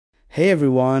Hey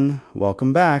everyone,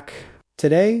 welcome back.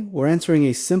 Today, we're answering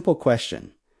a simple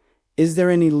question. Is there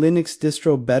any Linux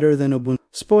distro better than Ubuntu?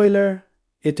 Spoiler,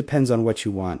 it depends on what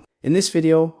you want. In this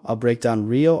video, I'll break down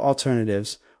real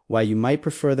alternatives, why you might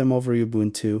prefer them over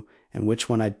Ubuntu, and which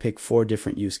one I'd pick for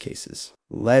different use cases.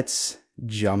 Let's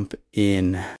jump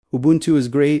in. Ubuntu is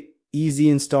great, easy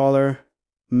installer,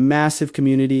 massive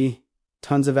community,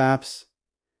 tons of apps,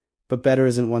 but better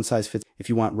isn't one size fits. If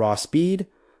you want raw speed,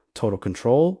 total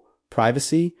control,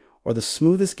 privacy, or the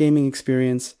smoothest gaming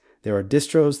experience, there are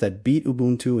distros that beat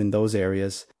Ubuntu in those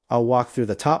areas. I'll walk through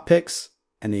the top picks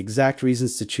and the exact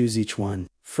reasons to choose each one.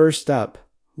 First up,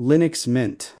 Linux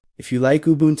Mint. If you like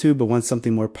Ubuntu but want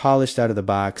something more polished out of the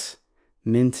box,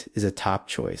 Mint is a top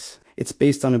choice. It's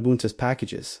based on Ubuntu's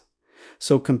packages,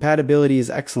 so compatibility is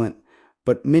excellent,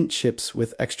 but Mint ships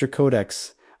with extra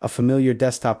codecs, a familiar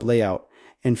desktop layout,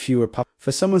 and fewer pop.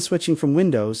 For someone switching from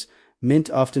Windows,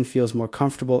 Mint often feels more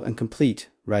comfortable and complete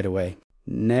right away.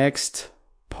 Next,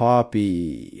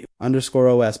 Poppy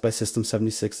 _OS by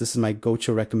System76. This is my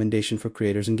go-to recommendation for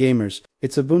creators and gamers.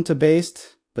 It's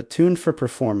Ubuntu-based, but tuned for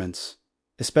performance,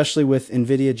 especially with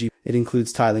NVIDIA GPU. It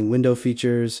includes tiling window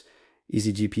features,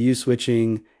 easy GPU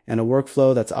switching, and a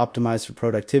workflow that's optimized for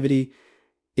productivity.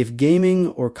 If gaming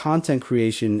or content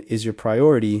creation is your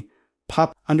priority,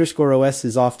 Pop _OS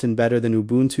is often better than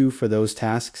Ubuntu for those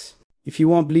tasks. If you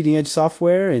want bleeding-edge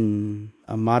software in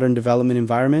a modern development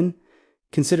environment,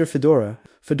 consider Fedora.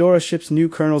 Fedora ships new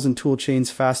kernels and tool chains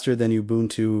faster than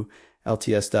Ubuntu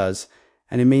LTS does,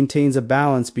 and it maintains a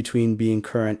balance between being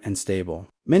current and stable.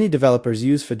 Many developers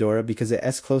use Fedora because it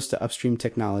is close to upstream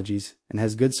technologies and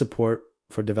has good support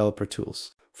for developer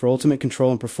tools. For ultimate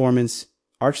control and performance,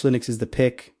 Arch Linux is the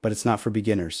pick, but it's not for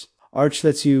beginners. Arch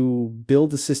lets you build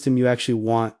the system you actually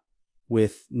want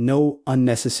with no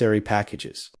unnecessary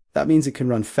packages. That means it can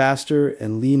run faster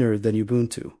and leaner than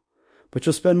Ubuntu, but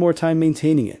you'll spend more time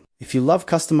maintaining it. If you love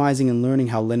customizing and learning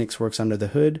how Linux works under the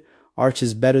hood, Arch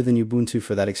is better than Ubuntu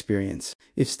for that experience.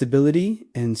 If stability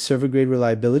and server-grade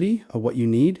reliability are what you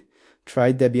need,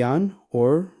 try Debian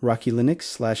or Rocky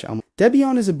Linux/Alma.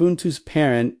 Debian is Ubuntu's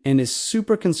parent and is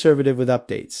super conservative with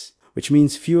updates, which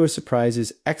means fewer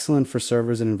surprises, excellent for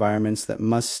servers and environments that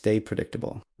must stay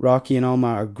predictable. Rocky and Alma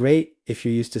are great if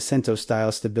you're used to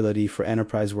CentOS-style stability for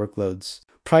enterprise workloads.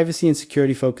 Privacy and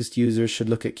security-focused users should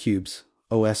look at Cubes,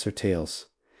 OS or Tails.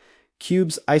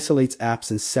 Cubes isolates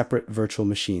apps in separate virtual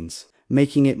machines,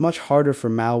 making it much harder for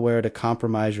malware to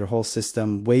compromise your whole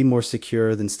system, way more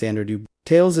secure than standard Ubuntu.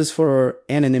 Tails is for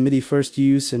anonymity-first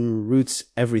use and routes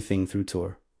everything through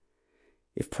Tor.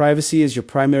 If privacy is your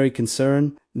primary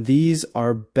concern, these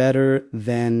are better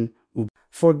than Ubuntu.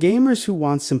 For gamers who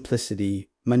want simplicity,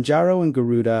 Manjaro and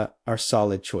Garuda are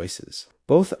solid choices.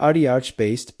 Both are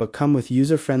Arch-based, but come with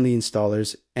user-friendly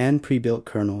installers and pre-built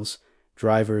kernels,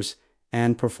 drivers,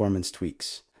 and performance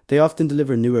tweaks. They often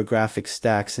deliver newer graphics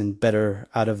stacks and better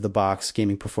out-of-the-box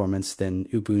gaming performance than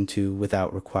Ubuntu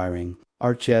without requiring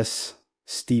ArchS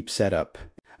steep setup.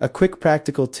 A quick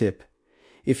practical tip: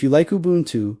 if you like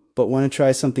Ubuntu but want to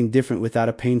try something different without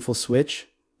a painful switch,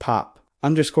 Pop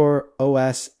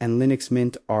 _OS and Linux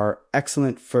Mint are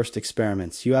excellent first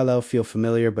experiments. ULL feel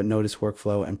familiar but notice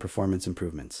workflow and performance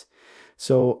improvements.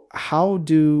 So how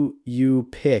do you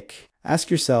pick?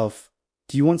 Ask yourself,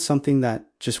 do you want something that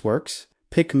just works?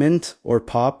 Pick Mint or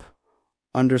Pop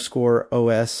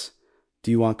 _OS. Do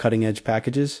you want cutting-edge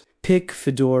packages? Pick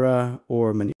Fedora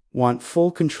or Manjaro. Want full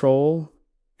control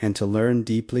and to learn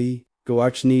deeply? Go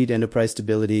Arch. Need enterprise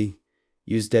stability?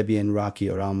 Use Debian, Rocky,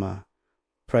 or Alma.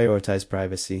 Prioritize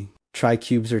privacy. Try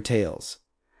Cubes or Tails.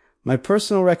 My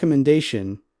personal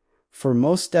recommendation for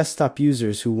most desktop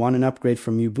users who want an upgrade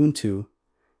from Ubuntu,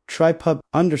 try Pub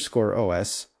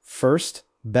 _OS. First,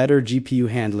 better GPU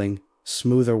handling,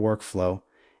 smoother workflow,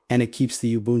 and it keeps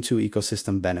the Ubuntu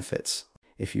ecosystem benefits.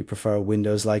 If you prefer a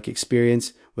Windows-like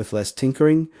experience with less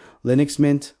tinkering, Linux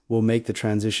Mint will make the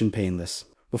transition painless.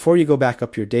 Before you go back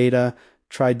up your data,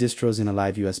 try distros in a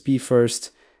live USB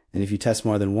first, and if you test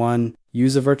more than one,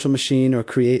 use a virtual machine or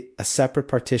create a separate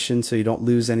partition so you don't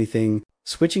lose anything.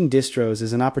 Switching distros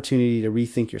is an opportunity to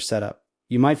rethink your setup.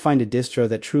 You might find a distro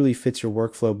that truly fits your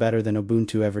workflow better than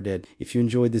Ubuntu ever did. If you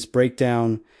enjoyed this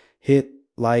breakdown, hit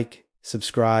like,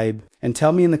 subscribe, and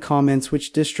tell me in the comments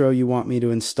which distro you want me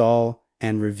to install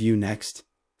and review next.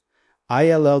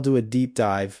 I'll do a deep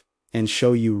dive and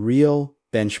show you real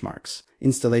benchmarks,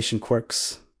 installation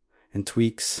quirks, and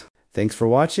tweaks. Thanks for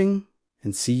watching,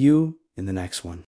 and see you in the next one.